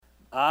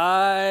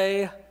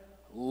I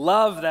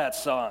love that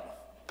song.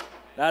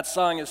 That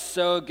song is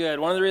so good.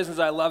 One of the reasons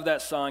I love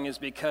that song is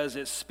because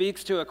it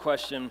speaks to a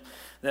question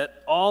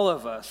that all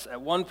of us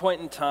at one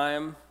point in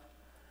time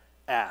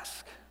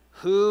ask.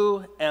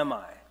 Who am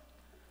I?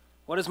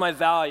 What is my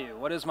value?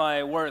 What is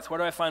my worth? Where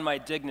do I find my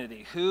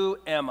dignity? Who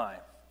am I?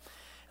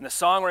 And the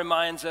song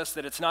reminds us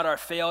that it's not our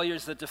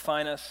failures that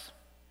define us.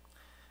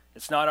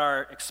 It's not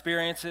our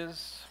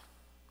experiences.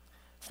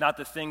 It's not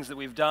the things that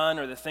we've done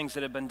or the things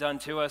that have been done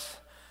to us.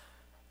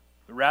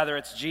 But rather,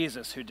 it's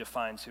Jesus who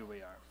defines who we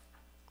are.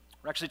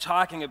 We're actually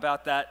talking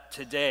about that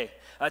today.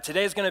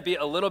 Today is going to be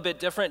a little bit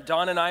different.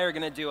 Dawn and I are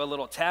going to do a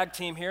little tag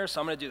team here.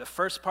 So I'm going to do the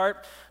first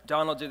part.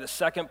 Dawn will do the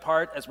second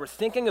part as we're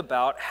thinking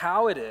about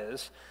how it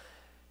is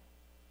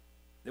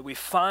that we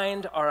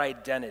find our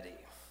identity.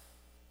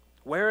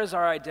 Where is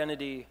our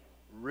identity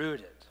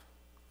rooted?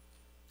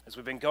 As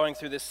we've been going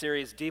through this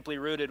series, Deeply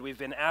Rooted, we've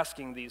been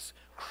asking these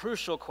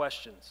crucial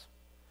questions.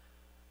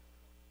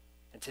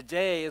 And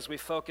today, as we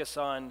focus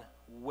on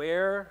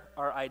where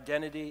our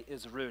identity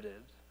is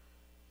rooted,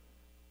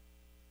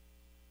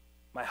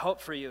 my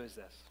hope for you is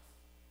this,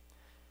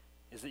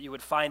 is that you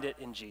would find it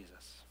in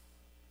Jesus.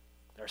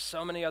 There are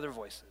so many other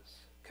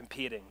voices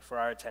competing for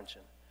our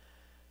attention,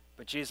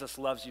 but Jesus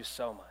loves you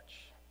so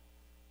much.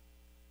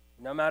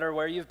 No matter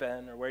where you've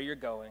been or where you're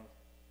going,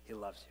 he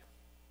loves you.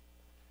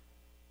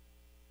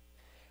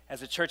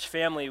 As a church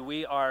family,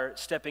 we are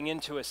stepping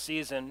into a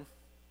season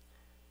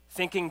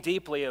thinking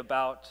deeply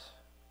about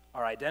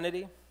our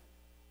identity,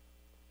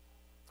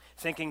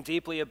 thinking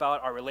deeply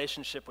about our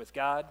relationship with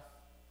God,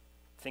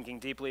 thinking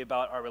deeply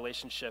about our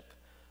relationship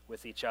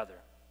with each other.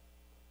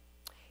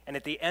 And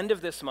at the end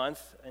of this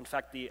month, in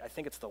fact, I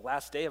think it's the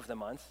last day of the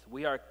month,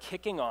 we are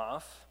kicking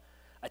off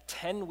a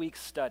 10-week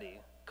study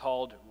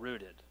called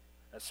Rooted.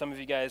 As some of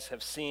you guys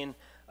have seen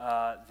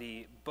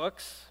the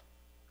books.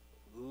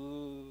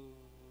 Ooh,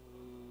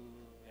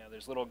 yeah,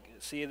 there's little,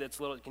 see that's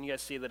little, can you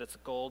guys see that it's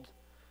gold?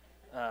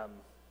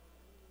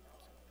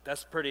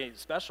 That's pretty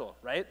special,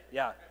 right?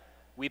 Yeah.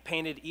 We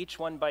painted each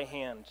one by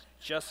hand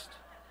just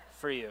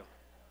for you.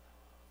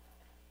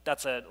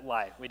 That's a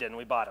lie. We didn't.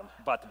 We bought them.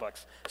 Bought the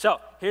books. So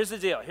here's the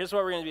deal. Here's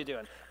what we're going to be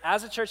doing.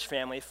 As a church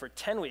family, for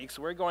 10 weeks,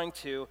 we're going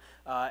to,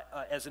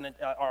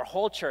 our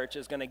whole church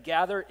is going to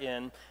gather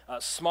in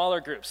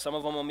smaller groups. Some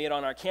of them will meet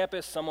on our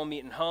campus. Some will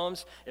meet in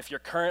homes. If you're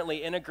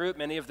currently in a group,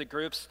 many of the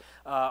groups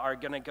are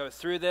going to go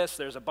through this.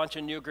 There's a bunch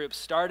of new groups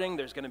starting.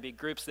 There's going to be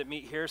groups that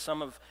meet here.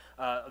 Some of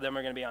them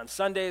are going to be on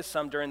Sundays,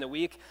 some during the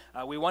week.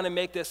 We want to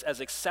make this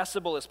as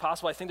accessible as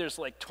possible. I think there's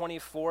like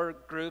 24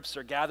 groups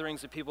or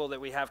gatherings of people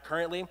that we have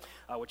currently,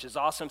 which is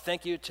awesome.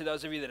 Thank you to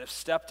those of you that have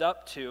stepped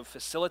up to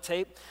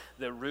facilitate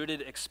the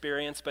Rooted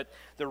experience. But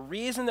the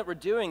reason that we're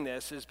doing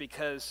this is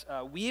because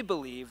we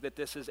believe that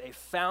this is a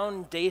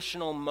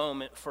foundational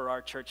moment for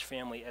our church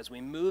family as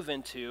we move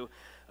into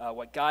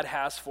what God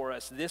has for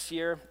us this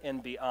year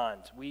and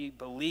beyond. We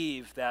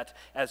believe that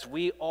as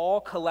we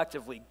all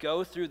collectively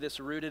go through this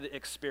Rooted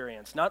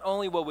experience, not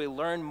only will we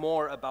learn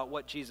more about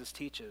what Jesus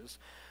teaches,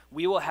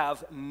 we will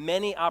have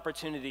many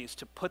opportunities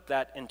to put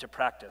that into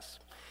practice.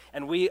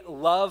 And we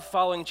love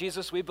following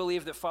Jesus. We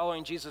believe that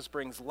following Jesus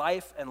brings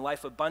life and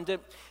life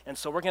abundant. And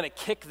so we're going to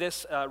kick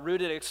this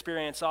Rooted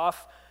experience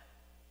off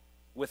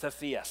with a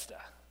fiesta.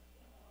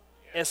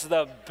 It's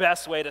the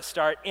best way to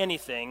start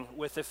anything,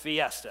 with a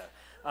fiesta.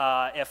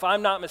 If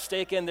I'm not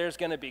mistaken, there's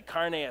going to be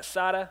carne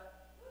asada.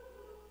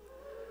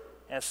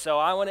 And so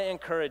I want to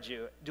encourage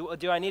you.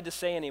 Do I need to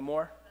say any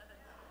more?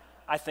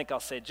 I think I'll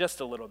say just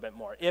a little bit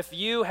more. If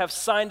you have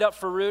signed up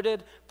for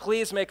Rooted,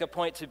 please make a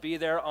point to be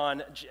there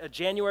on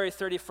January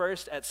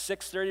 31st at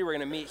 6:30. We're going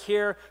to meet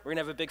here. We're going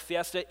to have a big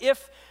fiesta.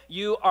 If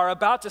you are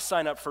about to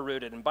sign up for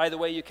Rooted, and by the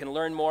way, you can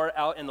learn more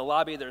out in the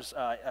lobby. There's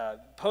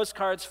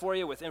postcards for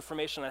you with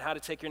information on how to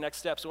take your next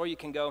steps, or you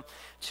can go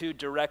to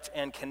Direct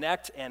and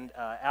Connect and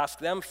ask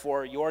them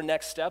for your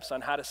next steps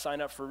on how to sign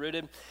up for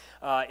Rooted.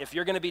 If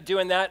you're going to be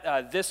doing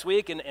that this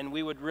week, and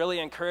we would really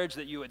encourage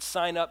that you would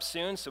sign up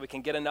soon so we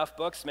can get enough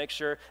books. Make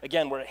sure,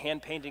 again, we're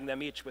hand painting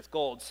them each with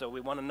gold, so we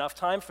want enough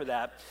time for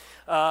that.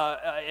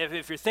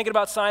 If you're thinking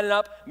about signing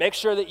up, make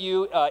sure that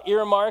you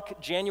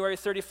earmark January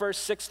 31st,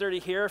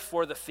 6:30 here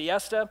for the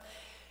fiesta.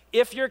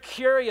 If you're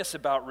curious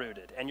about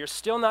Rooted and you're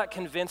still not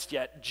convinced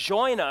yet,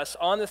 join us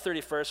on the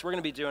 31st. We're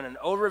going to be doing an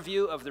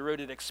overview of the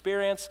Rooted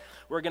experience.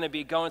 We're going to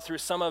be going through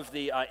some of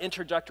the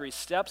introductory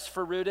steps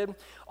for Rooted.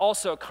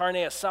 Also, carne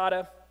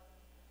asada.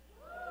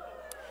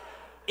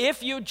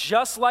 If you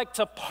just like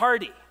to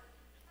party,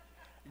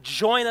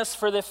 join us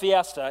for the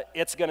fiesta.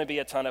 It's going to be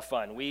a ton of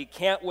fun. We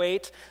can't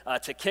wait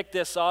to kick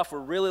this off. We're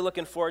really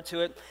looking forward to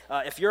it.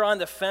 If you're on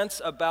the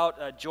fence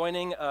about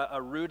joining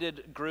a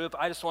Rooted group,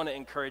 I just want to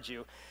encourage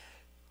you.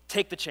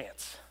 Take the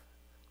chance.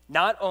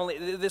 Not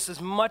only, this is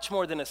much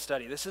more than a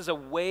study. This is a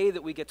way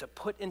that we get to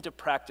put into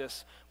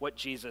practice what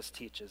Jesus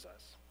teaches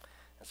us.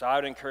 And so I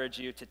would encourage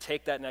you to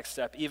take that next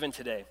step, even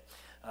today,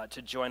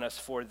 to join us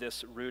for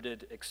this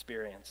Rooted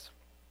experience.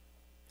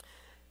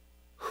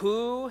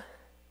 Who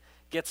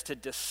gets to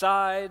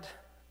decide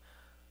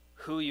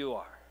who you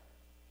are?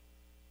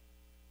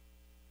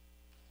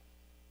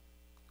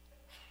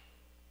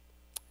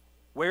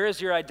 Where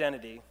is your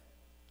identity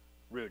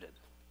rooted?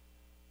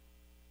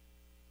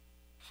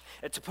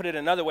 And to put it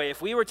another way, if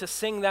we were to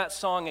sing that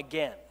song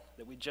again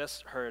that we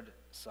just heard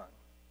sung,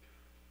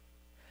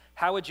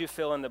 how would you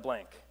fill in the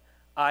blank?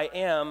 I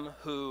am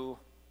who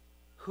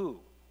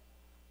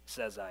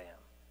says I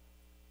am.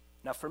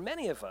 Now, for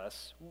many of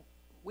us,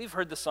 we've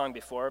heard the song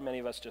before. Many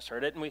of us just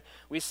heard it, and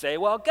we say,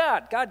 well,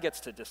 God gets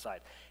to decide.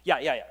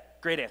 Yeah.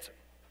 Great answer.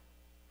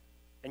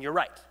 And you're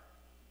right.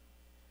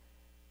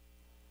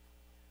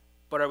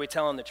 But are we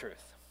telling the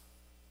truth?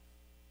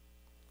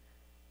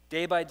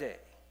 Day by day,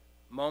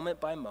 moment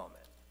by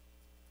moment,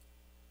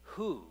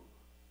 who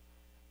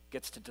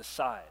gets to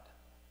decide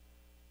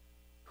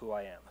who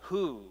I am?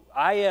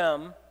 I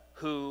am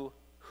who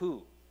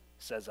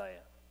says I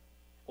am,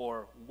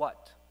 or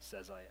what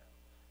says I am.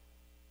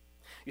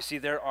 You see,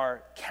 there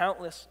are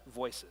countless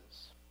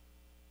voices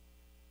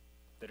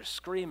that are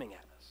screaming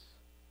at us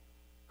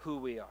who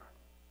we are.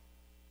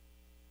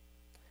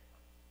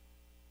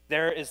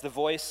 There is the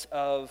voice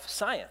of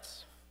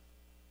science,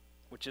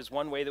 which is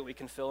one way that we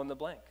can fill in the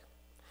blank.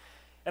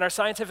 And our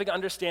scientific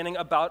understanding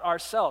about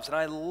ourselves. And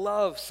I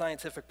love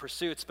scientific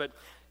pursuits, but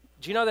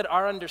do you know that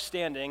our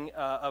understanding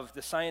of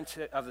the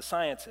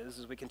sciences,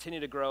 as we continue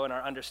to grow in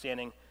our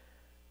understanding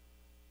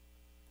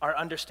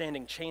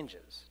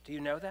changes? Do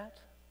you know that?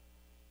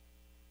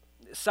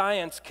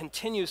 Science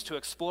continues to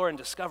explore and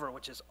discover,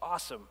 which is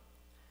awesome,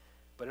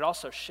 but it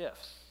also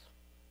shifts.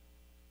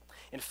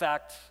 In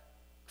fact,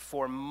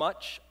 for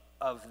much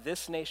of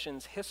this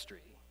nation's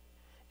history,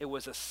 it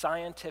was a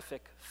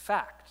scientific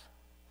fact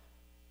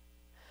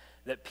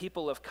that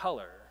people of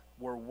color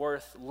were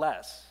worth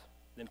less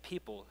than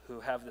people who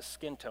have the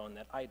skin tone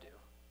that I do.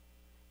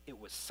 It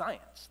was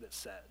science that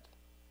said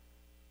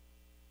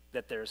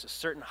that there's a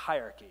certain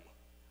hierarchy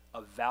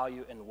of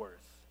value and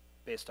worth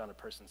based on a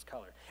person's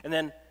color. And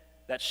then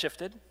that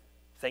shifted,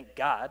 thank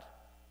God,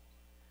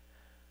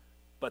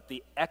 but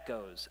the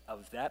echoes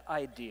of that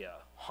idea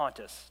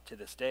haunt us to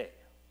this day.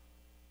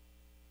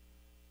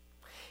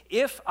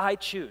 If I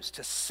choose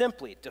to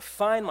simply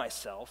define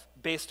myself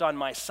based on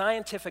my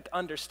scientific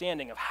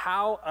understanding of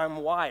how I'm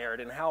wired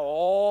and how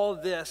all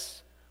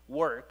this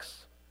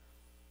works,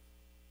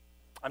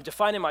 I'm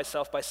defining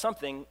myself by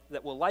something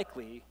that will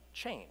likely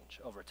change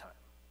over time.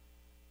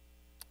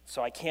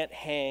 So I can't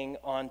hang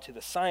on to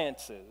the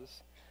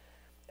sciences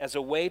as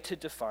a way to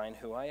define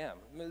who I am.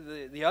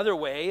 The other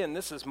way, and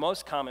this is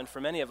most common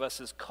for many of us,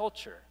 is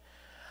culture.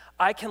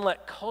 I can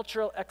let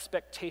cultural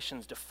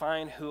expectations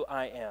define who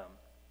I am.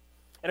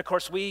 And of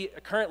course, we are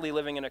currently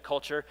living in a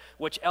culture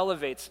which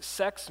elevates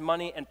sex,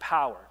 money, and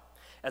power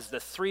as the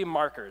three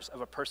markers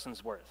of a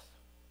person's worth.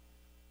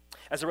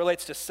 As it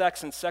relates to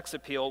sex and sex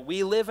appeal,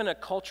 we live in a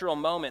cultural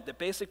moment that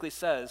basically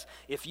says,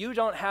 if you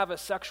don't have a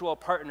sexual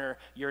partner,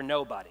 you're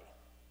nobody.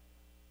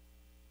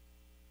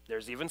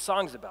 There's even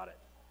songs about it.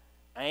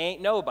 I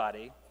ain't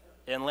nobody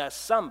unless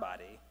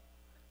somebody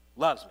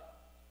loves me.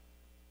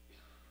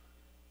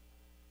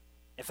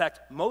 In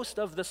fact, most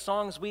of the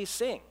songs we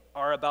sing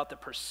are about the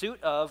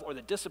pursuit of or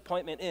the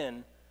disappointment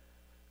in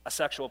a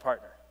sexual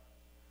partner.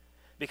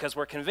 Because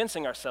we're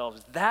convincing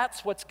ourselves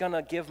that's what's going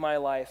to give my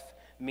life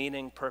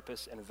meaning,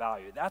 purpose, and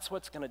value. That's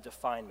what's going to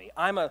define me.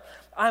 I'm a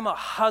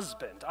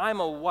husband. I'm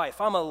a wife.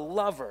 I'm a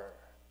lover.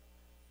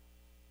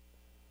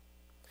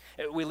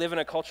 We live in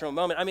a cultural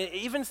moment. I mean,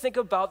 even think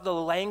about the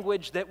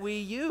language that we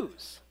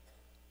use.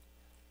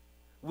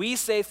 We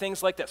say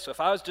things like this. So if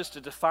I was just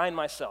to define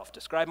myself,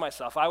 describe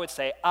myself, I would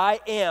say, I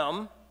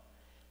am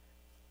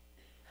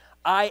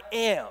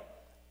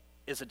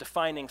is a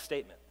defining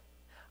statement.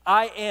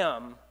 I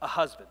am a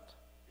husband.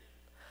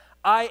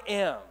 I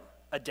am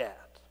a dad.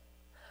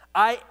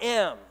 I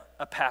am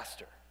a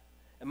pastor.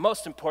 And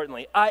most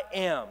importantly, I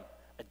am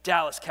a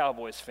Dallas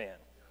Cowboys fan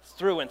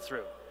through and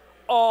through.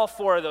 All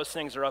four of those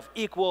things are of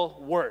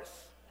equal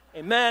worth.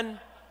 Amen?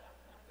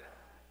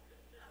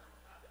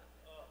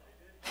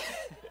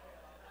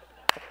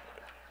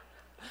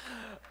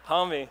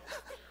 Homie,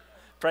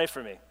 pray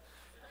for me.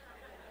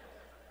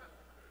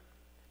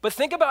 But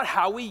think about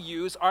how we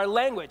use our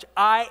language.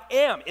 I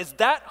am. Is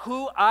that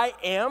who I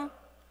am?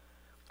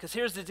 Because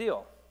here's the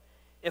deal.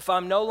 If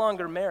I'm no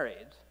longer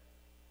married,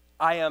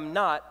 I am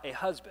not a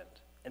husband.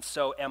 And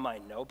so am I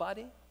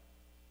nobody?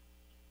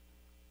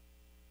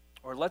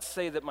 Or let's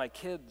say that my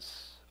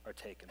kids are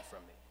taken from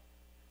me.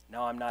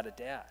 Now I'm not a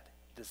dad.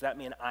 Does that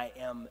mean I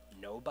am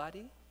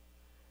nobody?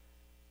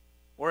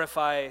 Or if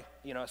I,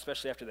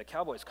 especially after the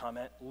Cowboys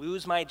comment,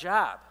 lose my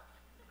job,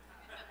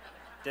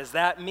 does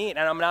that mean,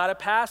 and I'm not a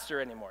pastor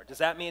anymore, does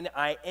that mean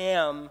I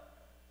am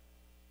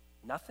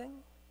nothing?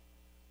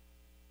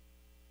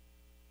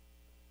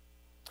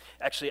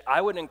 Actually, I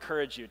would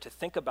encourage you to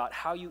think about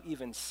how you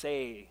even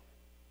say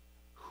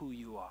who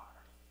you are.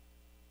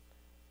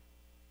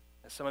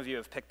 As some of you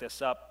have picked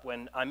this up,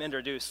 when I'm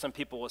introduced, some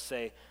people will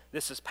say,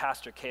 this is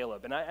Pastor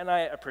Caleb, and I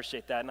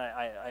appreciate that, and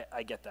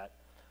I get that.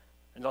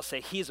 And they'll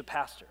say, he's a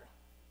pastor.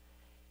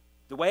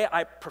 The way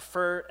I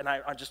prefer, and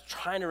I'm just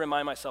trying to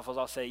remind myself, is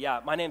I'll say, yeah,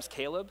 my name's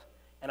Caleb,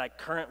 and I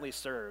currently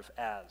serve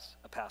as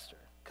a pastor,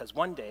 because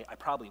one day I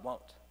probably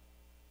won't.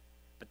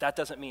 But that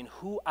doesn't mean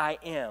who I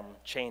am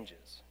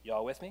changes.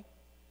 Y'all with me?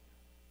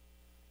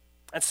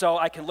 And so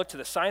I can look to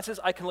the sciences,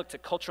 I can look to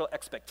cultural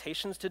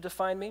expectations to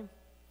define me.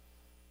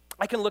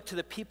 I can look to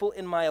the people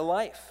in my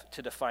life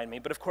to define me,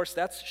 but of course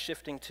that's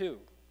shifting too.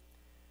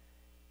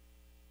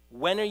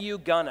 When are you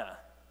gonna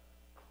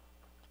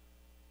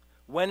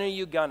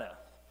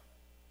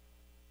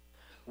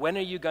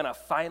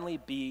finally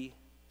be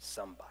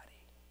somebody?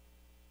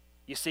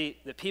 You see,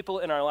 the people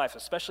in our life,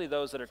 especially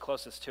those that are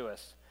closest to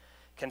us,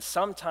 can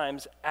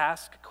sometimes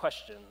ask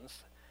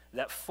questions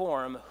that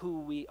form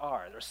who we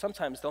are. Or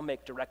sometimes they'll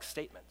make direct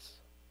statements.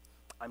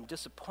 I'm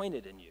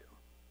disappointed in you.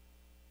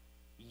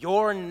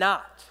 You're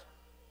not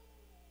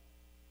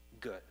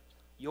good.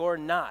 You're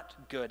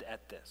not good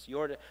at this.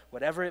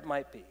 Whatever it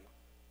might be.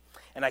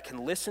 And I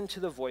can listen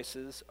to the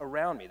voices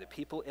around me, the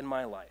people in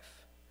my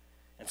life.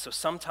 And so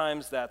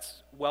sometimes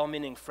that's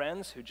well-meaning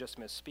friends who just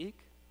misspeak.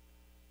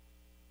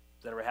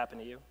 Does that ever happen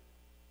to you?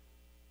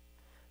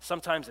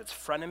 Sometimes it's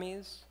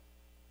frenemies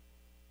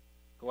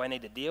who I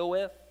need to deal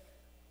with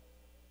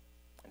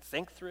and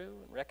think through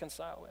and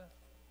reconcile with.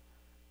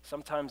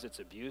 Sometimes it's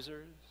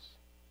abusers.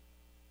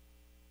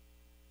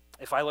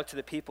 If I look to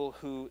the people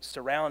who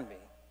surround me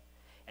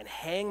and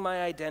hang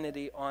my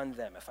identity on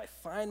them, if I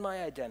find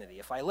my identity,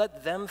 if I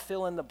let them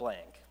fill in the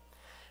blank,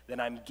 then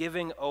I'm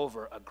giving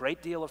over a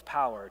great deal of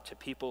power to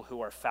people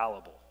who are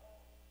fallible,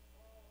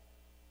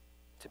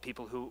 to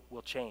people who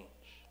will change,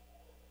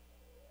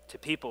 to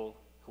people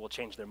who will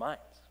change their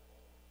minds.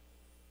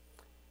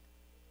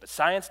 But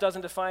science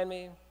doesn't define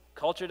me,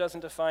 culture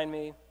doesn't define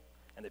me,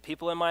 and the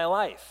people in my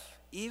life,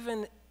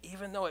 even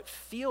though it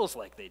feels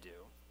like they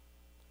do,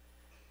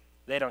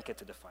 they don't get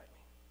to define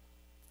me.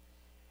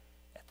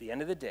 At the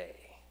end of the day,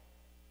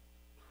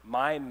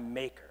 my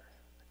Maker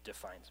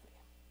defines me,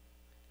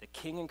 the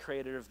King and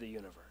Creator of the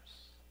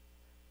universe,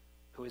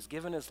 who has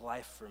given his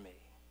life for me,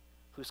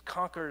 who's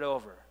conquered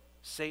over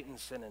Satan,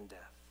 sin, and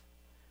death,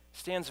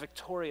 stands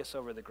victorious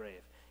over the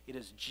grave. It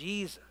is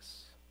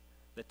Jesus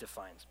that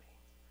defines me.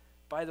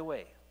 By the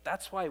way,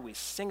 that's why we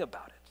sing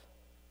about it.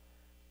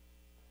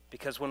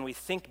 Because when we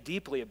think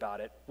deeply about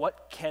it,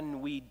 what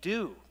can we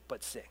do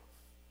but sing?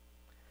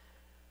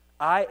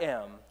 I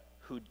am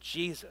who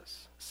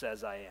Jesus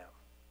says I am.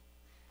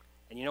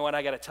 And you know what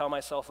I got to tell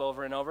myself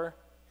over and over?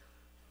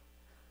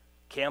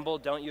 Campbell,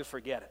 don't you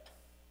forget it.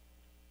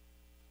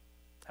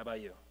 How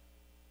about you?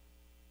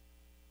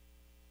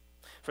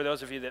 For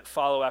those of you that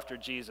follow after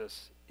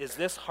Jesus, is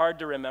this hard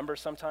to remember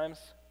sometimes?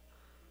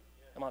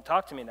 Come on,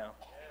 talk to me now.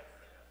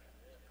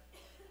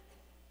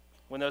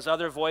 When those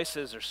other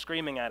voices are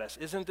screaming at us,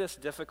 isn't this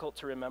difficult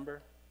to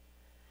remember?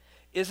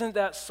 Isn't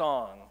that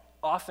song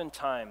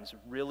oftentimes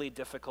really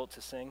difficult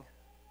to sing?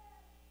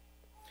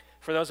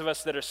 For those of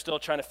us that are still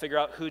trying to figure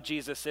out who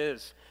Jesus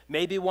is,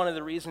 maybe one of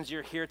the reasons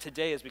you're here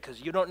today is because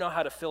you don't know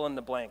how to fill in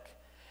the blank.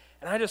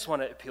 And I just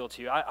want to appeal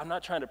to you. I'm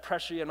not trying to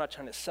pressure you. I'm not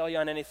trying to sell you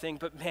on anything.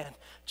 But man,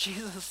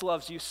 Jesus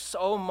loves you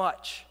so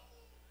much.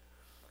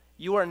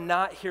 You are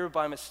not here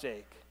by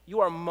mistake. You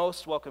are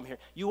most welcome here.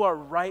 You are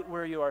right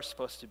where you are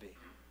supposed to be.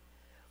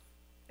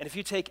 And if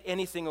you take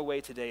anything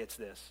away today, it's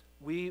this.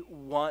 We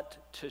want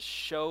to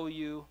show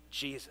you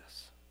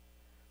Jesus.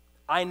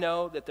 I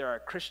know that there are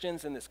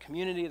Christians in this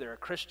community, there are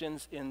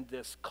Christians in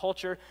this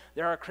culture,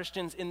 there are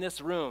Christians in this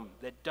room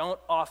that don't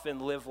often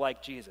live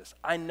like Jesus.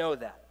 I know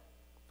that.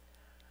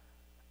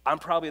 I'm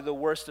probably the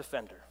worst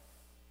offender.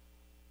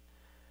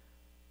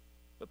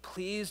 But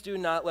please do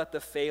not let the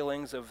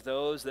failings of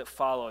those that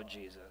follow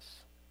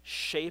Jesus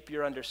shape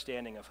your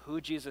understanding of who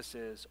Jesus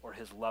is or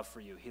his love for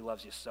you. He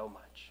loves you so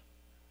much.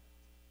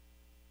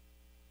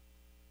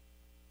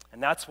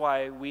 And that's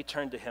why we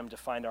turn to him to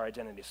find our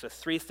identity. So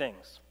 3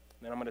 things,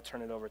 and then I'm going to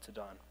turn it over to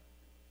Don.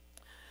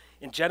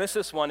 In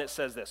Genesis 1, it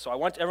says this. So I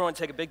want everyone to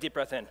take a big deep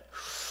breath in.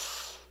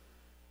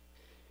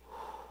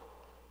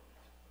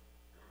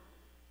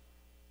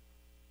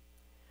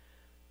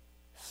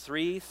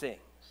 3 things,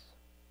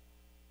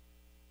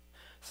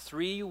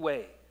 3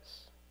 ways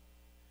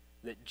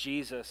that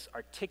Jesus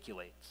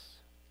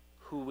articulates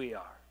who we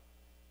are.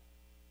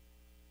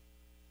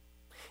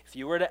 If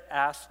you were to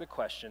ask the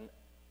question,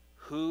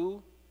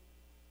 who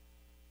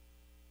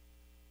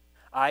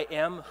I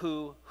am,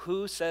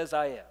 who says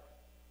I am?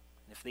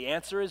 And if the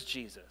answer is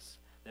Jesus,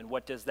 then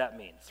what does that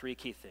mean? 3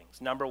 key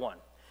things. Number 1,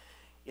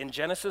 in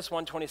Genesis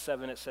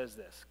 1:27, it says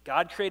this: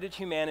 God created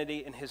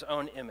humanity in his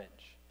own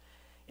image.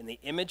 In the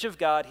image of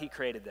God, he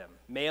created them.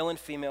 Male and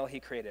female, he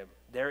created them.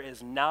 There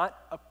is not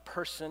a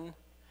person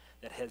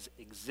that has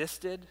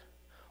existed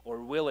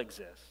or will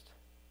exist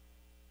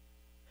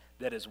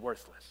that is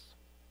worthless.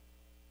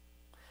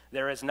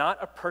 There is not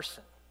a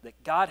person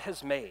that God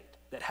has made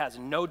that has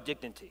no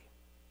dignity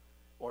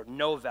or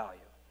no value.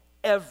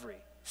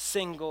 Every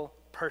single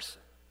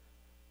person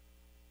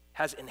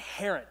has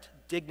inherent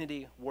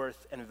dignity,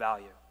 worth, and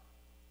value.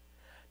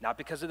 Not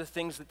because of the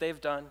things that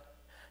they've done,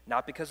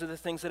 not because of the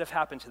things that have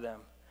happened to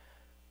them,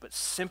 but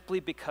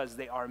simply because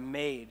they are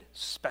made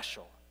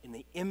special in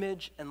the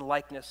image and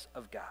likeness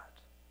of God.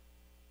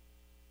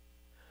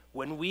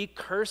 When we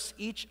curse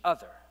each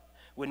other,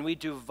 When we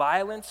do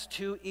violence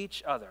to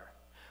each other,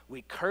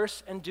 we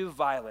curse and do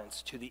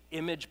violence to the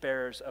image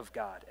bearers of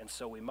God. And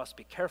so we must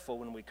be careful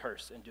when we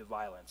curse and do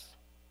violence.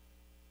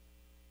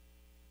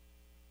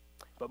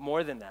 But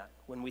more than that,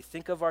 when we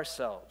think of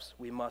ourselves,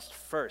 we must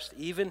first,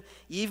 even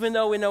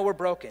though we know we're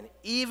broken,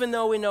 even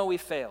though we know we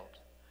failed,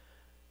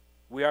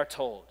 we are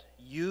told,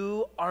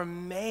 you are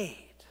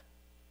made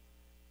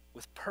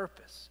with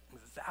purpose and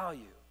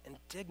value and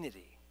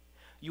dignity.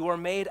 You are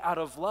made out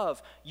of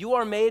love. You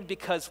are made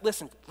because,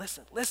 listen.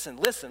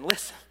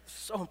 It's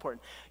so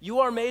important. You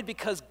are made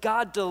because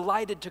God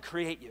delighted to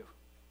create you.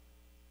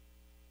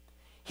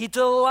 He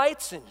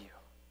delights in you.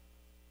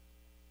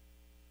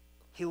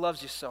 He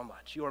loves you so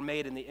much. You are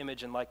made in the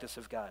image and likeness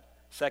of God.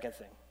 Second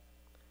thing,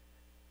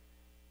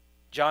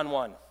 John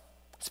 1.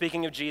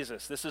 Speaking of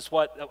Jesus, this is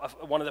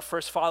what one of the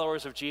first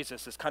followers of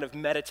Jesus is kind of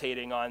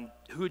meditating on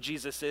who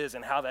Jesus is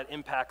and how that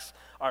impacts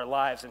our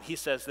lives. And he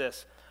says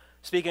this,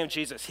 speaking of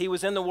Jesus, he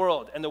was in the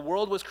world and the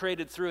world was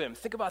created through him.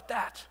 Think about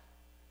that.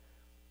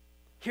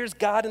 Here's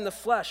God in the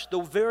flesh, the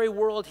very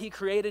world he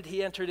created,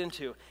 he entered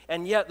into.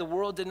 And yet the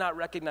world did not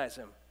recognize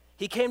him.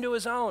 He came to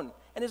his own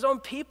and his own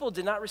people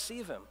did not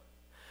receive him.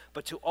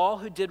 But to all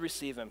who did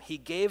receive him, he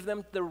gave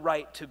them the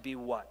right to be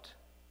what?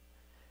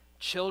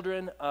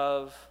 Children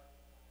of...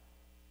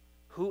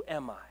 Who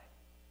am I?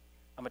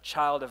 I'm a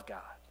child of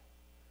God.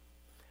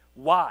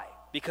 Why?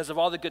 Because of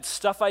all the good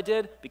stuff I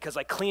did? Because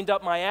I cleaned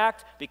up my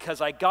act?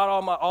 Because I got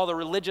all the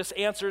religious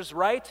answers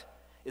right?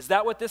 Is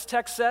that what this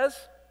text says?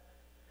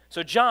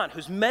 So John,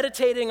 who's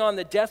meditating on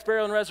the death,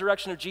 burial, and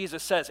resurrection of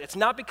Jesus, says, it's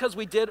not because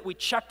we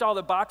checked all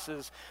the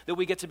boxes that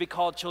we get to be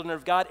called children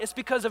of God. It's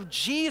because of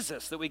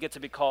Jesus that we get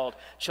to be called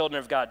children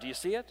of God. Do you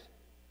see it?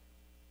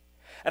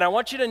 And I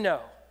want you to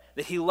know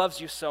that he loves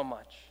you so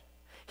much.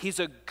 He's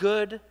a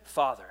good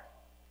father.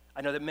 I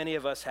know that many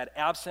of us had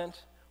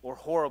absent or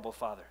horrible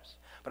fathers,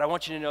 but I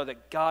want you to know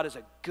that God is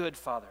a good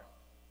father.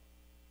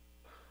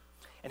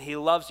 And he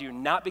loves you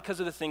not because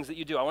of the things that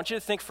you do. I want you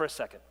to think for a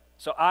second.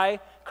 So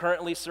I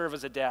currently serve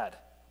as a dad.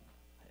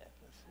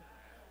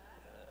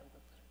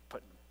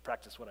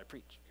 Practice what I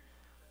preach.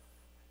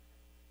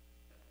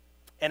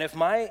 And if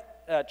my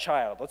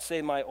child, let's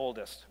say my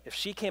oldest, if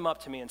she came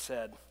up to me and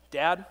said,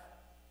 Dad,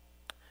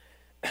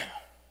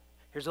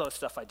 here's all the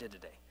stuff I did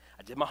today.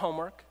 I did my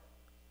homework,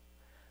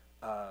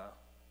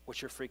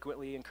 which you're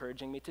frequently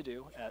encouraging me to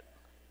do at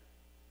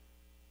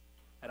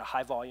a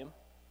high volume.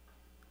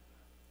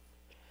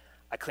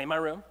 I cleaned my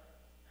room.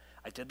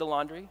 I did the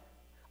laundry.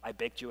 I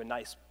baked you a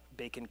nice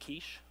bacon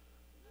quiche.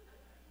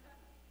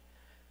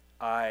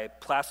 I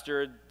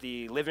plastered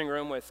the living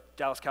room with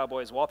Dallas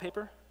Cowboys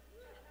wallpaper.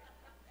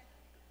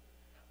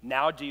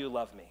 Now do you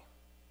love me?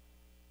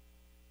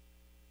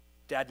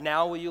 Dad,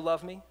 now will you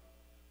love me?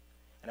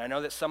 And I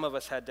know that some of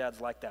us had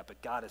dads like that,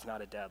 but God is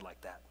not a dad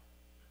like that.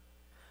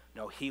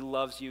 No, he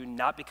loves you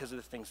not because of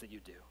the things that you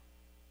do.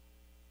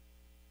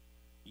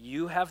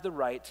 You have the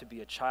right to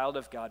be a child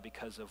of God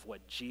because of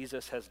what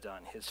Jesus has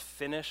done, his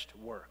finished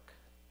work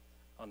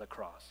on the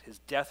cross, his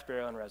death,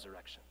 burial, and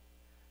resurrection.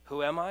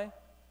 Who am I?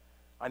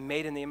 I'm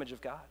made in the image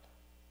of God.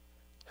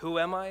 Who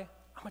am I?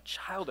 I'm a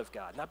child of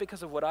God, not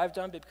because of what I've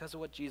done, but because of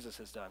what Jesus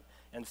has done.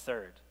 And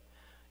third,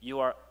 you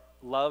are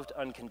loved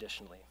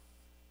unconditionally.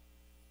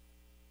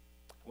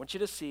 I want you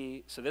to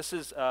see, so this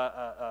is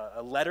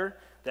a letter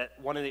that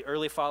one of the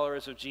early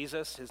followers of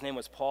Jesus, his name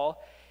was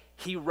Paul,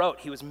 he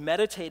was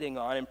meditating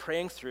on and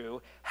praying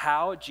through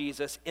how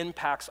Jesus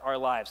impacts our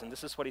lives. And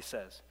this is what he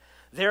says.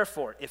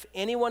 Therefore, if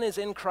anyone is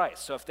in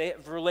Christ, so if they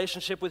have a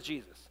relationship with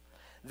Jesus,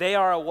 they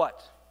are a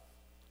what?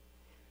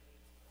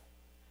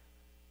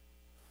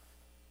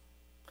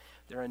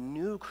 They're a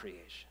new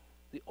creation.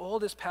 The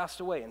old has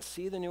passed away, and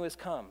see, the new has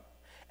come.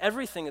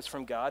 Everything is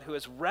from God, who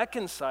has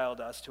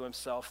reconciled us to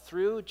himself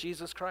through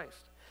Jesus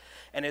Christ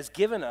and has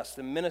given us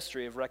the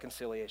ministry of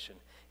reconciliation.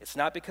 It's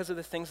not because of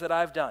the things that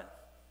I've done.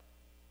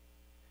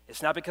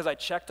 It's not because I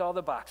checked all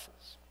the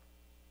boxes.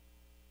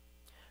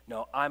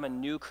 No, I'm a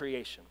new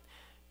creation.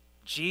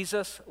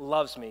 Jesus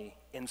loves me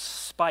in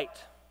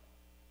spite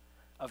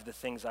of the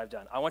things I've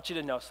done. I want you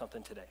to know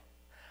something today.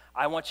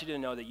 I want you to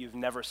know that you've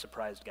never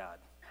surprised God.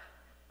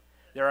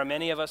 There are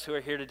many of us who are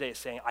here today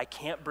saying, I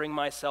can't bring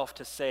myself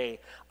to say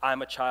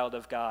I'm a child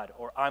of God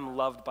or I'm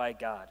loved by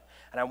God.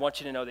 And I want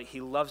you to know that he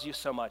loves you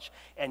so much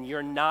and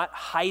you're not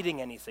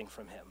hiding anything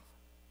from him.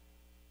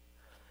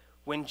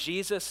 When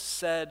Jesus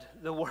said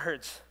the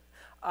words,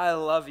 I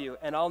love you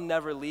and I'll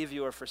never leave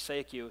you or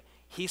forsake you,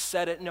 he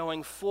said it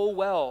knowing full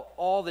well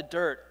all the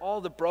dirt, all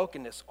the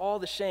brokenness, all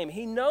the shame.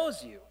 He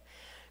knows you.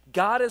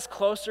 God is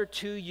closer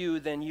to you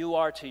than you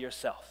are to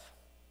yourself.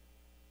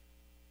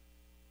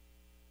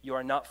 You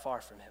are not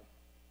far from him.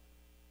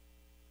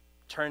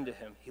 Turn to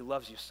him. He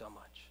loves you so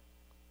much.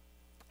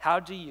 How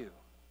do you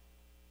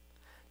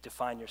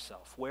define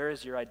yourself? Where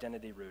is your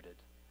identity rooted?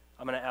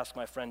 I'm going to ask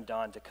my friend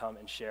Don to come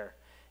and share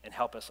and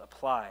help us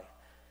apply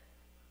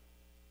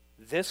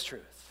this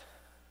truth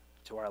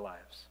to our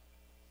lives.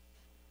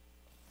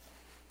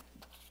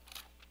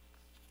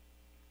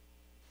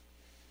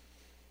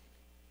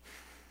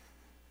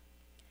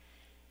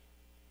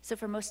 So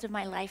for most of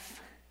my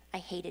life, I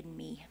hated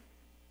me.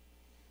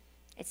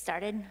 It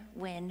started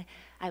when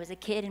I was a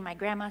kid and my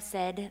grandma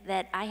said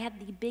that I had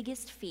the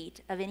biggest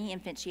feet of any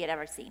infant she had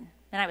ever seen.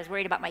 And I was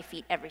worried about my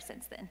feet ever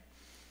since then.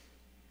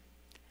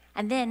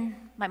 And then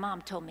my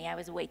mom told me I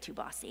was way too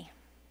bossy.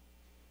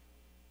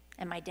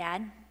 And my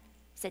dad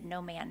said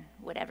no man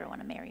would ever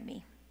want to marry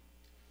me.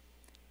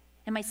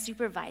 And my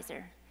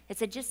supervisor had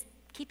said, just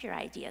keep your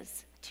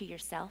ideas to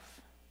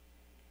yourself.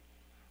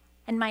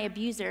 And my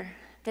abuser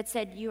that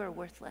said, you are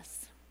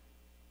worthless.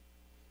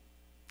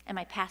 And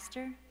my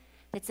pastor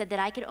that said that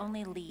I could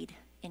only lead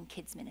in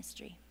kids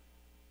ministry.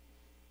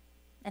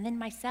 And then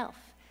myself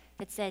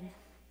that said,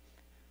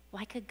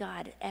 why could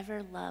God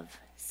ever love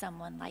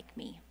someone like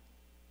me?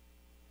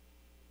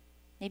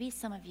 Maybe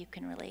some of you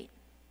can relate.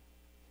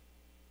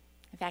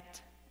 In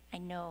fact, I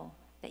know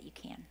that you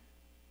can.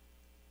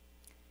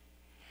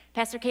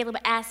 Pastor Caleb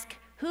asked,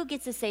 who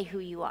gets to say who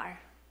you are?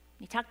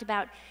 He talked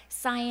about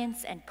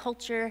science and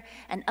culture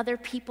and other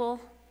people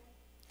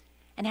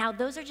and how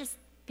those are just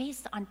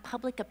based on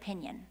public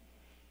opinion.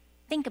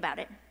 Think about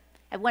it.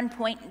 At one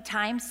point in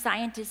time,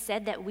 scientists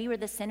said that we were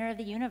the center of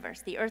the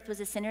universe. The earth was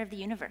the center of the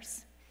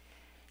universe.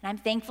 And I'm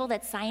thankful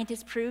that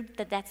scientists proved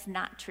that that's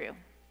not true.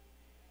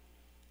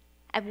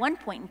 At one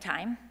point in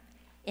time,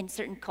 in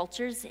certain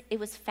cultures, it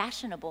was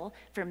fashionable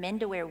for men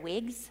to wear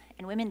wigs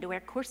and women to wear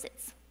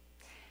corsets.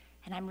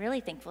 And I'm really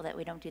thankful that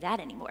we don't do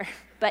that anymore.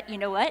 But you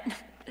know what?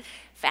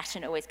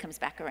 Fashion always comes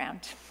back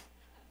around.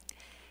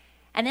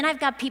 And then I've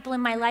got people in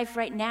my life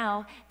right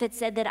now that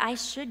said that I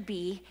should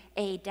be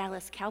a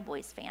Dallas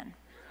Cowboys fan.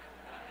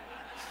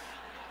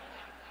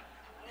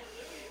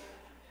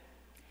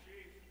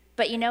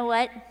 But you know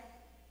what?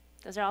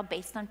 Those are all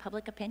based on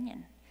public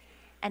opinion.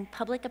 And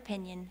public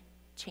opinion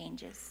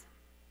changes.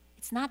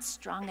 It's not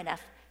strong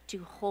enough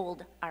to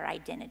hold our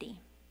identity.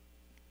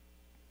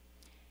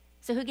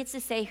 So who gets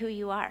to say who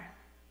you are?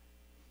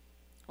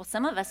 Well,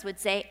 some of us would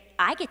say,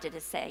 I get to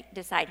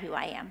decide who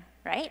I am,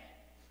 right?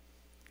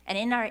 And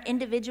in our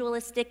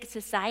individualistic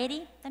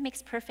society, that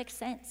makes perfect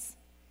sense.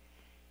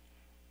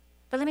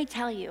 But let me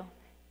tell you,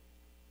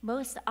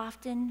 most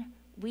often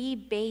we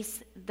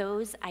base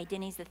those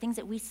identities, the things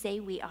that we say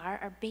we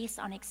are based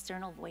on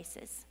external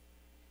voices.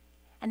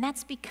 And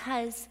that's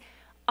because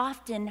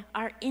often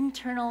our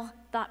internal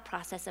thought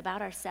process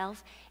about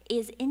ourselves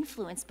is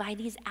influenced by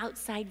these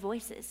outside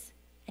voices.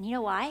 And you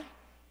know why?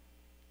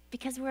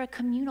 Because we're a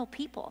communal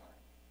people.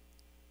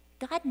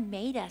 God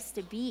made us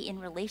to be in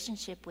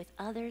relationship with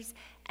others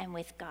and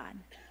with God.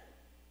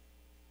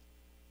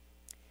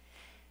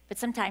 But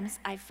sometimes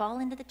I fall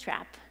into the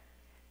trap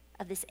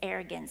of this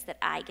arrogance that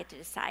I get to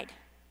decide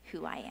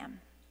who I am.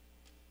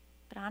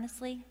 But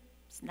honestly,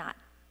 it's not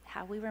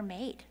how we were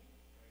made.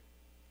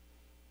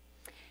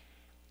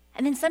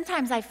 And then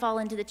sometimes I fall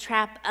into the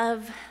trap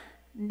of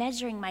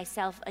measuring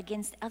myself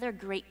against other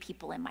great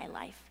people in my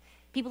life,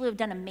 people who have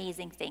done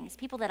amazing things,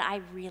 people that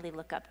I really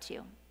look up to.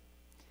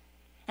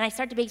 And I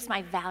start to base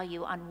my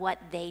value on what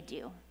they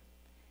do.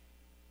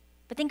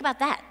 But think about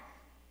that.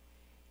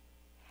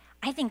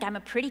 I think I'm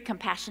a pretty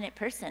compassionate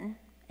person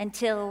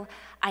until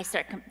I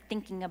start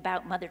thinking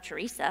about Mother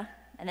Teresa,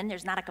 and then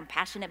there's not a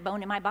compassionate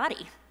bone in my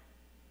body.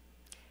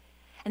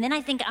 And then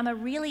I think I'm a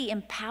really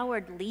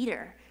empowered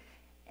leader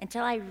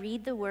until I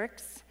read the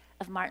works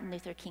of Martin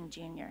Luther King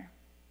Jr.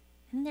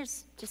 And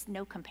there's just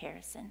no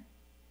comparison.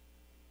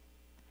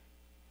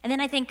 And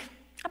then I think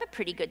I'm a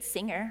pretty good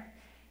singer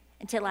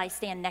until I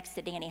stand next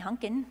to Danny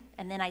Hunkin,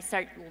 and then I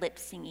start lip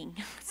singing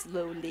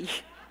slowly.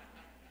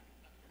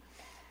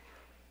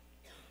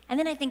 And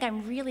then I think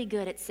I'm really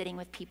good at sitting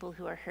with people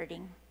who are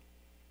hurting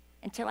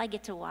until I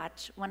get to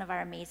watch one of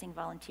our amazing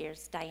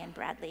volunteers, Diane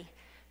Bradley,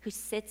 who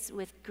sits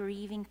with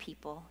grieving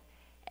people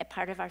at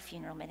part of our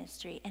funeral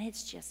ministry, and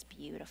it's just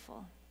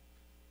beautiful.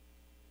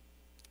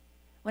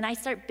 When I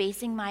start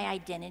basing my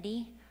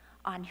identity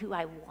on who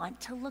I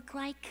want to look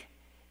like,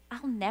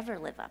 I'll never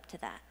live up to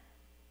that.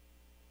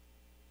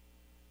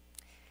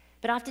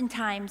 But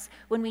oftentimes,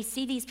 when we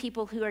see these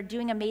people who are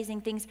doing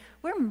amazing things,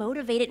 we're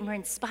motivated and we're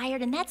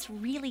inspired, and that's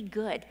really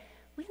good.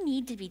 We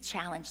need to be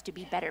challenged to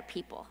be better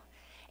people.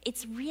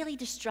 It's really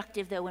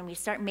destructive, though, when we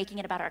start making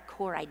it about our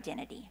core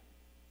identity,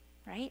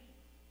 right?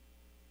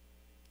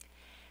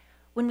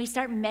 When we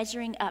start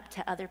measuring up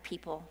to other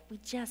people, we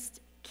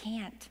just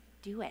can't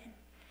do it.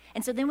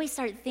 And so then we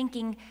start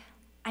thinking,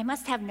 I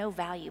must have no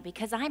value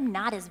because I'm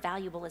not as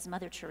valuable as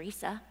Mother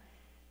Teresa.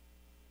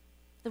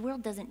 The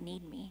world doesn't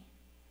need me.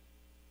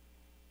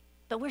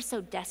 But we're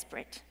so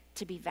desperate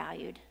to be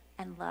valued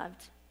and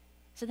loved.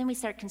 So then we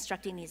start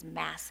constructing these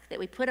masks that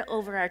we put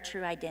over our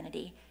true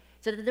identity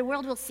so that the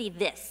world will see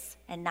this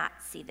and not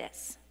see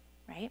this,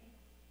 right?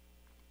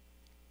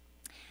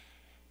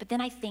 But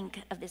then I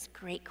think of this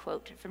great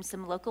quote from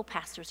some local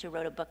pastors who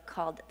wrote a book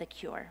called The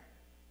Cure.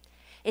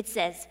 It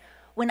says,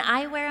 "When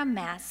I wear a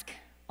mask,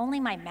 only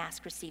my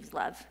mask receives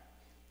love.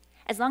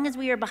 As long as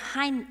we are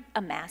behind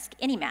a mask,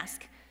 any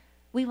mask,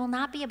 we will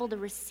not be able to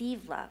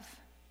receive love.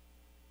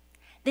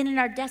 Then in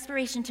our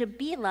desperation to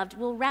be loved,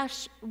 we'll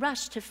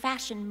rush to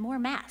fashion more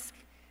masks,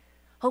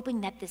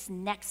 hoping that this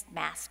next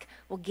mask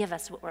will give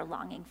us what we're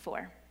longing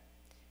for: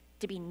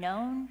 to be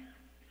known,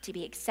 to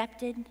be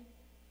accepted,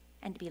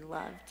 and to be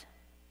loved.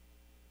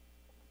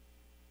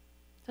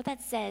 What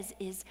that says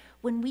is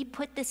when we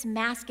put this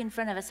mask in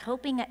front of us,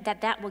 hoping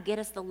that will get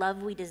us the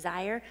love we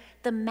desire,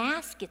 the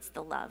mask gets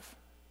the love,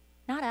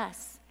 not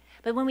us.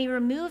 But when we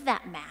remove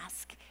that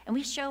mask and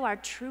we show our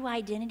true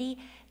identity,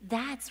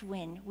 that's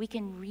when we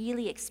can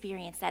really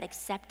experience that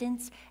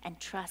acceptance and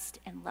trust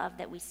and love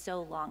that we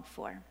so long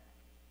for.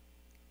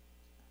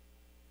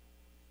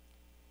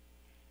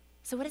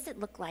 So what does it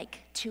look like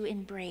to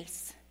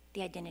embrace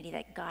the identity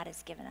that God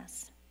has given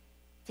us?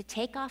 To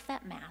take off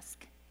that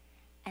mask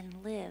and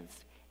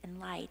live in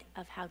light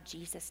of how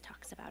Jesus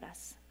talks about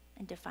us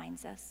and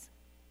defines us.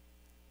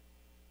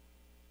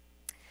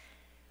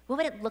 What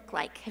would it look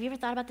like? Have you ever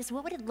thought about this?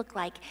 What would it look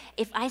like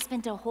if I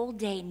spent a whole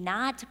day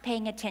not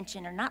paying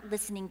attention or not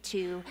listening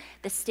to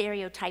the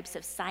stereotypes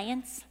of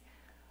science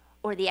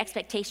or the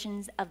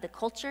expectations of the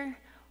culture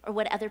or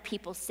what other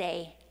people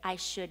say I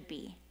should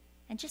be,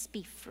 and just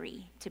be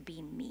free to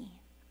be me?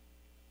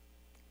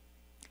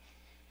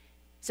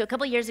 So a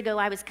couple years ago,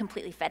 I was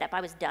completely fed up.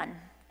 I was done.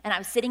 And I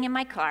was sitting in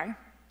my car,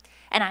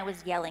 and I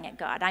was yelling at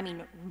God. I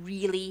mean,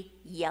 really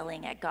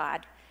yelling at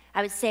God.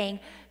 I was saying,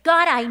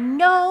 God, I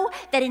know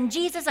that in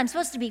Jesus I'm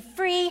supposed to be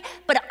free,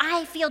 but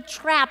I feel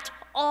trapped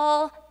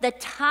all the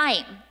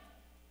time.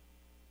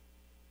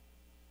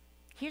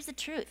 Here's the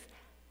truth.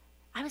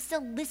 I was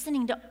still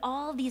listening to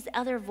all these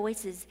other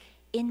voices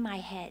in my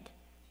head.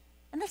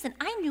 And listen,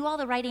 I knew all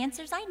the right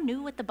answers. I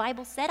knew what the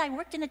Bible said. I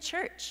worked in a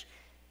church.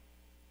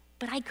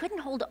 But I couldn't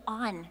hold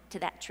on to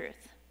that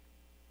truth.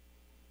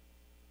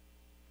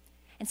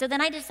 And so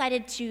then I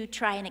decided to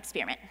try an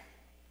experiment.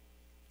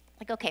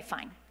 Like, okay,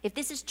 fine. If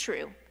this is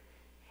true,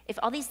 if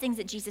all these things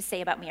that Jesus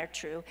say about me are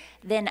true,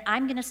 then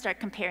I'm going to start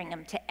comparing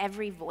them to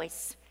every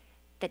voice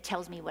that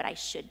tells me what I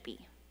should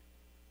be.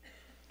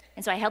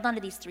 And so I held on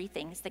to these three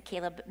things that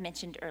Caleb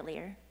mentioned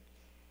earlier.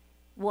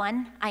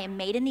 One, I am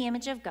made in the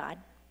image of God.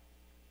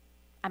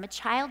 I'm a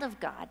child of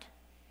God,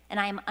 and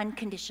I am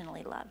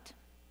unconditionally loved,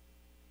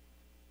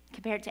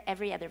 compared to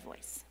every other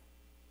voice.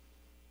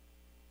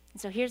 And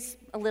so here's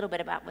a little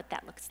bit about what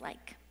that looks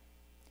like.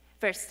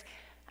 First,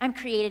 I'm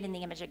created in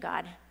the image of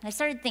God. And I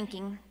started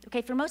thinking,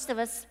 okay, for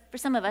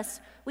some of us,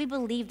 we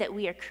believe that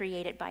we are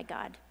created by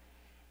God.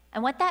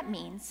 And what that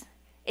means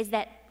is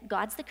that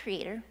God's the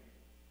creator,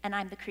 and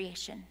I'm the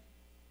creation.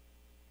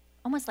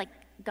 Almost like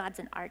God's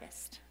an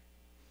artist.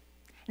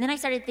 And then I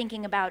started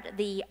thinking about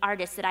the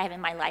artists that I have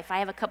in my life. I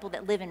have a couple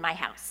that live in my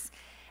house.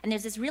 And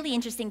there's this really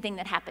interesting thing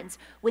that happens.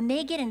 When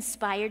they get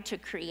inspired to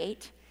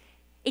create,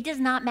 it does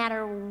not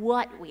matter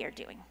what we are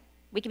doing.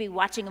 We could be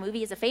watching a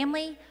movie as a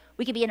family.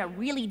 We could be in a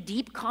really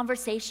deep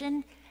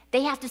conversation.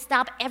 They have to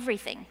stop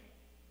everything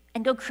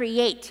and go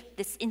create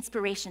this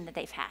inspiration that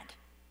they've had.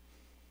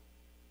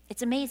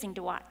 It's amazing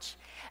to watch.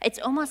 It's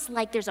almost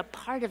like there's a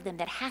part of them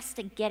that has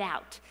to get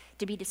out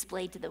to be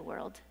displayed to the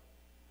world.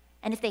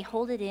 And if they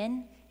hold it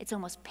in, it's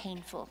almost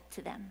painful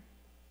to them.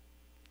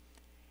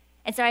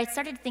 And so I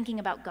started thinking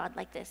about God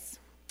like this.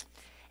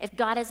 If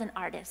God is an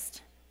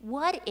artist,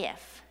 what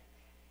if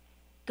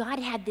God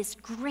had this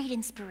great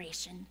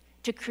inspiration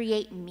to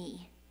create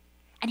me,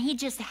 and he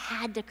just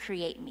had to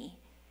create me?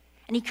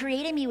 And he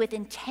created me with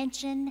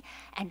intention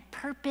and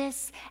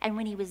purpose, and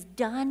when he was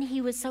done,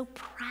 he was so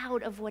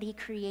proud of what he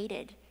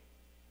created.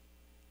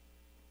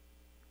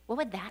 What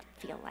would that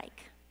feel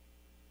like?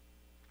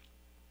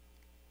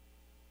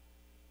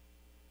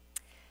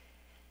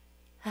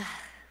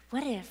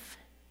 What if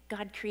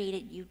God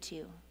created you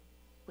too,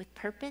 with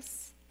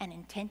purpose and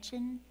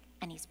intention,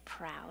 and he's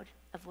proud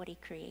of what he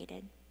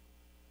created?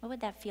 What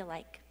would that feel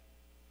like?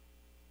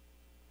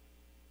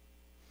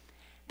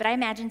 But I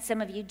imagine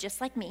some of you, just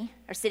like me,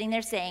 are sitting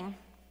there saying,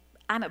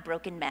 I'm a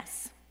broken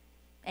mess.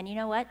 And you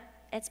know what?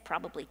 It's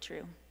probably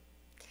true.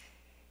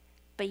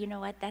 But you know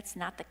what? That's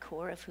not the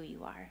core of who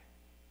you are.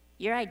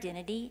 Your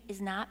identity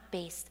is not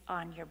based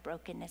on your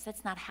brokenness.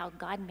 That's not how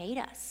God made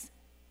us.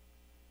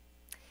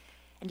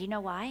 And do you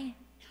know why?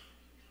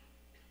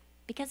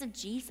 Because of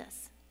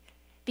Jesus.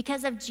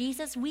 Because of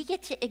Jesus, we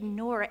get to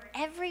ignore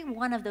every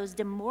one of those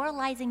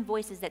demoralizing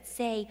voices that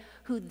say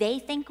who they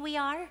think we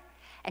are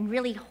and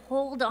really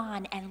hold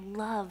on and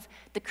love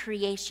the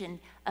creation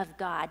of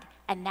God.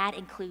 And that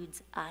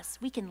includes us.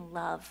 We can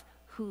love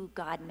who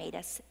God made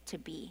us to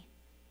be,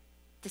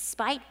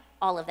 despite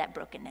all of that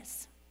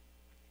brokenness.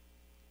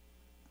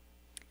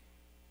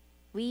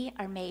 We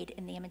are made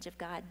in the image of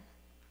God.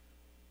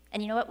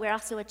 And you know what? We're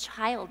also a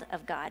child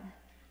of God.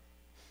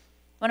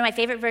 One of my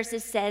favorite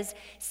verses says,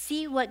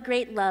 "See what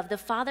great love the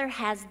Father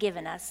has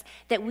given us,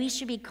 that we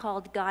should be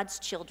called God's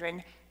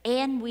children,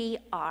 and we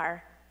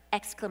are,"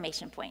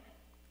 exclamation point.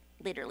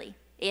 Literally,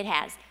 it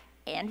has,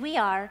 "and we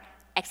are,"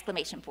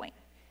 exclamation point.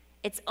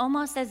 It's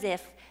almost as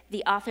if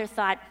the author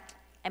thought,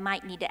 I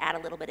might need to add a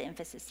little bit of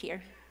emphasis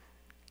here.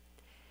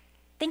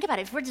 Think about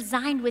it. If we're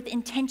designed with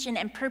intention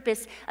and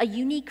purpose, a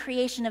unique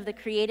creation of the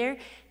Creator,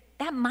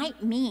 that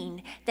might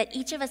mean that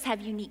each of us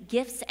have unique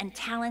gifts and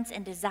talents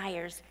and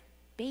desires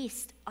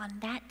based on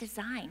that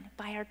design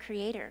by our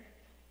Creator.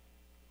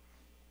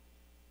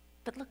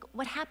 But look,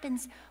 what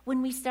happens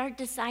when we start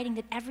deciding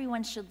that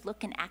everyone should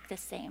look and act the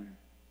same?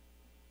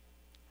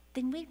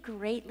 Then we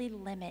greatly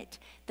limit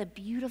the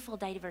beautiful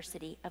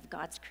diversity of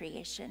God's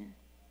creation.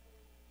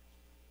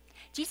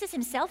 Jesus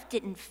himself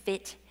didn't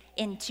fit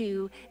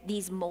into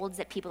these molds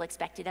that people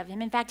expected of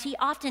him. In fact, he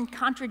often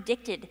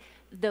contradicted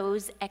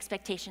those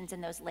expectations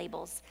and those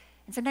labels.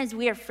 And sometimes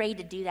we are afraid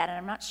to do that, and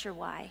I'm not sure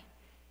why.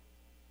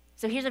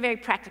 So here's a very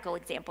practical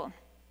example.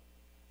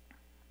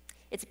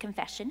 It's a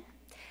confession.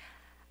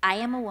 I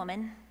am a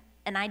woman,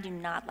 and I do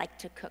not like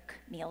to cook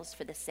meals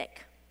for the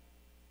sick.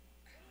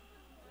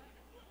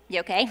 You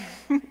okay?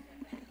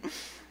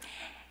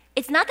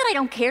 It's not that I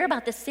don't care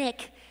about the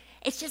sick.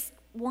 It's just,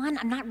 one,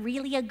 I'm not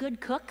really a good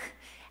cook.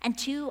 And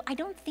two, I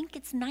don't think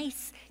it's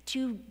nice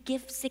to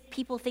give sick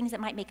people things that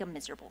might make them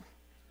miserable.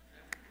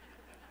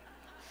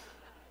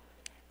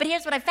 But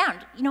here's what I found.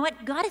 You know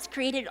what? God has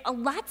created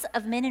lots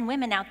of men and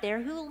women out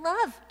there who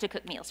love to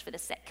cook meals for the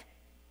sick.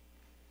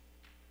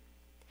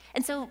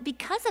 And so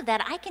because of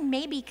that, I can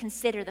maybe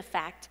consider the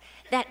fact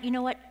that, you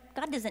know what?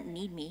 God doesn't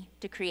need me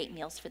to create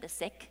meals for the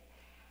sick.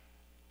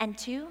 And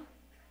two,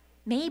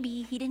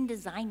 maybe he didn't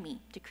design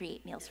me to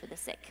create meals for the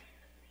sick.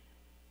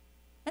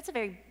 That's a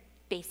very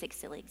basic,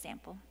 silly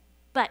example.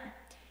 But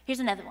here's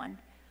another one.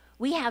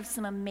 We have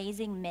some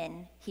amazing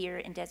men here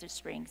in Desert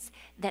Springs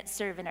that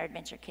serve in our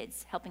Adventure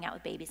Kids, helping out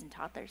with babies and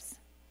toddlers.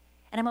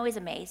 And I'm always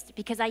amazed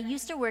because I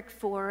used to work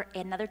for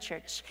another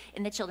church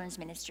in the children's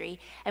ministry,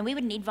 and we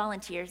would need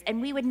volunteers,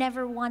 and we would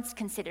never once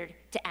considered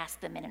to ask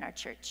the men in our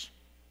church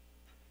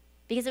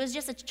because it was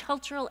just a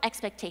cultural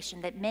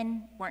expectation that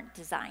men weren't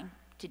designed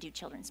to do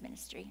children's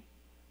ministry.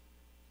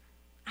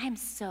 I am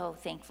so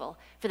thankful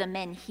for the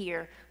men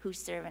here who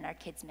serve in our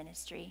kids'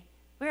 ministry.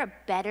 We're a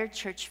better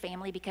church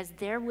family because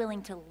they're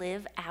willing to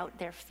live out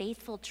their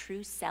faithful,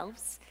 true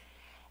selves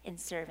and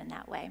serve in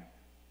that way.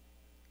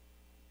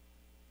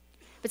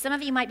 But some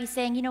of you might be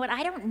saying, you know what,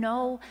 I don't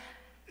know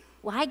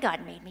why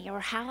God made me or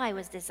how I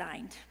was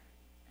designed.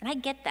 And I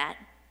get that.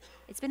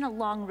 It's been a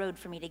long road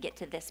for me to get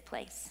to this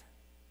place.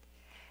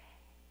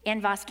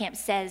 Ann Voskamp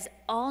says,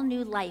 all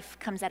new life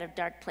comes out of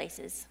dark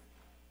places.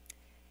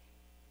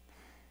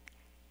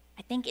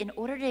 I think in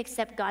order to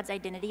accept God's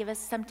identity of us,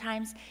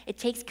 sometimes it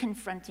takes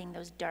confronting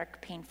those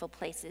dark, painful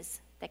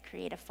places that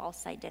create a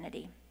false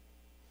identity.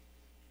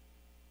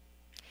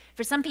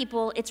 For some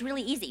people, it's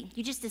really easy.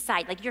 You just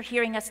decide, like you're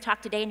hearing us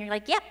talk today and you're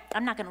like, yep,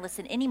 I'm not going to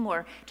listen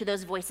anymore to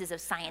those voices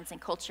of science and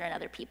culture and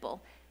other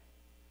people.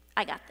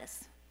 I got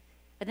this.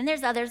 But then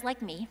there's others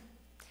like me,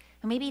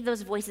 who maybe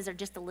those voices are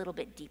just a little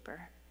bit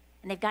deeper,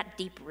 and they've got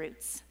deep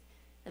roots.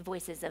 The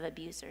voices of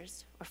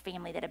abusers, or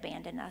family that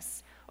abandoned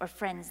us, or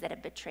friends that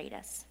have betrayed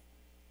us.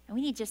 And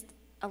we need just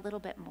a little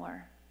bit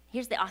more.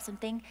 Here's the awesome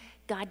thing.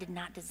 God did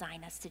not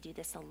design us to do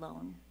this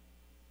alone.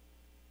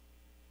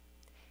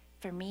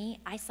 For me,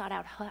 I sought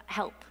out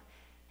help.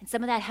 And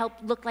some of that help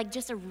looked like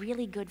just a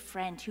really good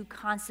friend who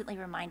constantly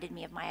reminded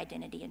me of my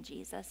identity in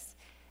Jesus,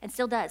 and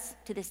still does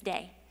to this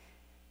day.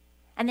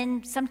 And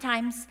then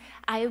sometimes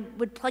I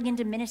would plug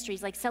into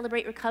ministries like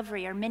Celebrate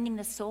Recovery or Mending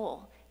the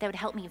Soul that would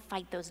help me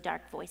fight those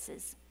dark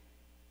voices.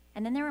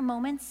 And then there were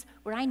moments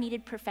where I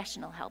needed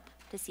professional help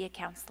to see a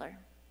counselor.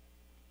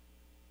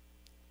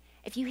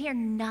 If you hear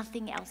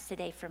nothing else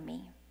today from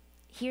me,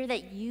 hear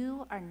that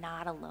you are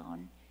not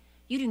alone.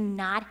 You do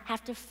not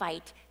have to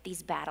fight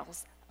these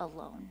battles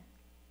alone.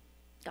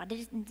 God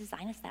didn't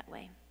design us that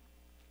way.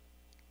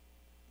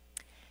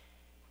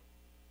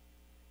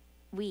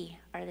 We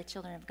are the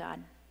children of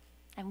God,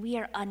 and we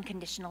are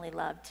unconditionally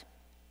loved.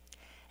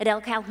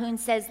 Adele Calhoun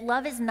says,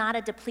 love is not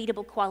a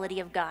depletable quality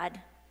of God.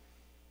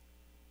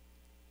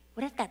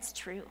 What if that's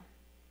true?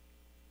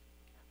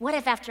 What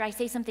if after I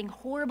say something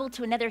horrible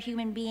to another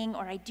human being,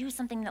 or I do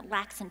something that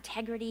lacks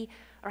integrity,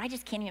 or I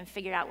just can't even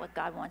figure out what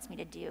God wants me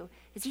to do?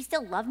 Does he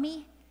still love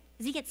me?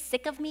 Does he get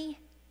sick of me?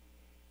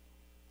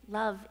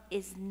 Love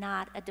is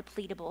not a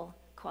depletable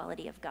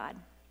quality of God.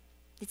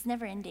 It's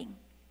never ending.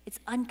 It's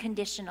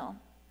unconditional.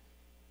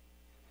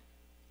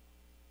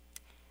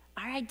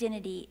 Our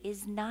identity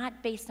is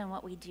not based on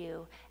what we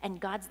do, and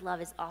God's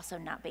love is also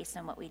not based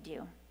on what we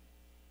do.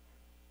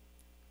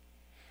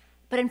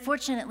 But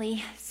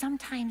unfortunately,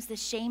 sometimes the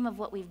shame of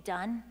what we've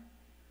done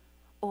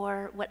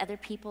or what other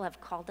people have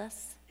called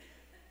us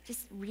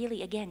just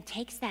really, again,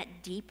 takes that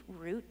deep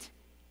root,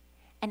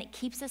 and it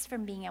keeps us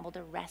from being able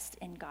to rest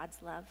in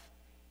God's love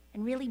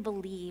and really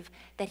believe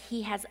that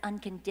he has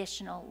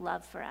unconditional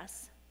love for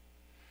us.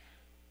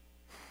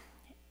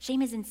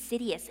 Shame is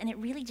insidious, and it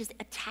really just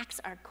attacks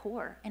our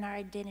core and our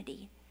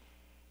identity.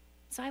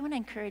 So I want to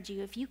encourage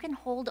you, if you can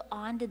hold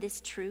on to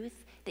this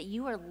truth that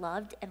you are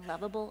loved and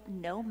lovable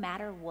no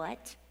matter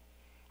what,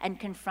 and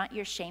confront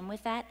your shame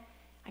with that,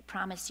 I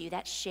promise you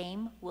that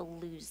shame will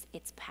lose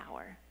its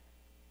power.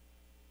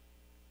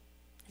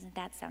 Doesn't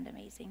that sound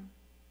amazing?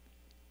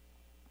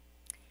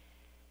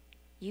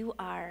 You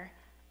are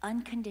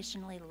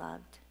unconditionally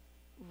loved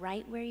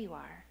right where you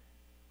are,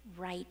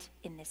 right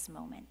in this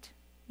moment.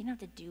 You don't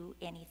have to do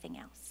anything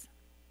else.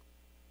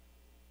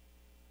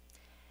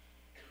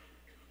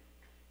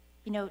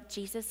 You know,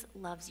 Jesus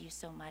loves you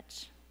so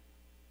much,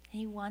 and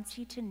he wants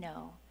you to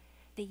know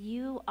that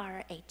you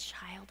are a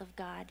child of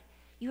God.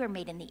 You are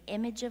made in the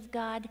image of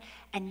God,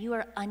 and you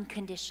are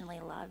unconditionally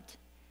loved.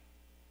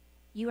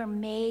 You are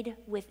made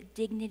with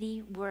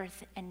dignity,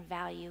 worth, and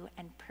value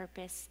and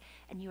purpose,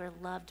 and you are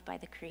loved by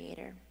the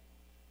Creator.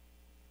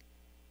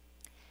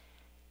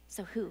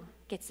 So who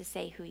gets to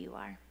say who you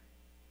are?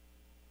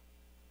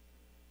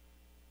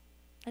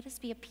 Let us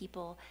be a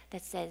people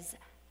that says,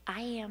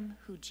 I am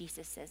who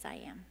Jesus says I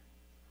am.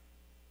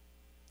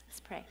 Let's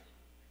pray.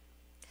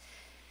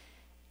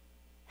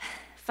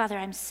 Father,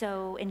 I'm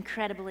so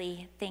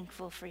incredibly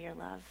thankful for your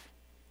love.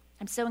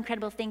 I'm so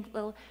incredibly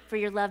thankful for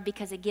your love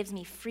because it gives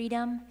me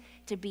freedom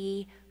to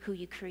be who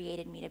you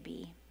created me to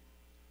be.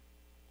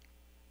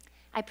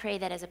 I pray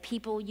that as a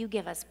people, you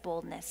give us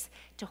boldness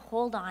to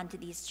hold on to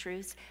these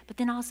truths, but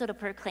then also to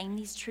proclaim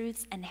these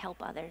truths and help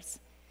others.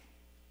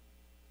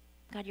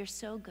 God, you're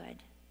so good.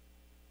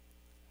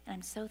 And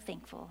I'm so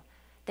thankful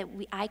that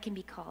I can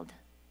be called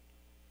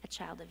a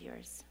child of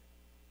yours.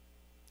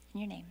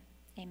 In your name,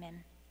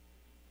 amen.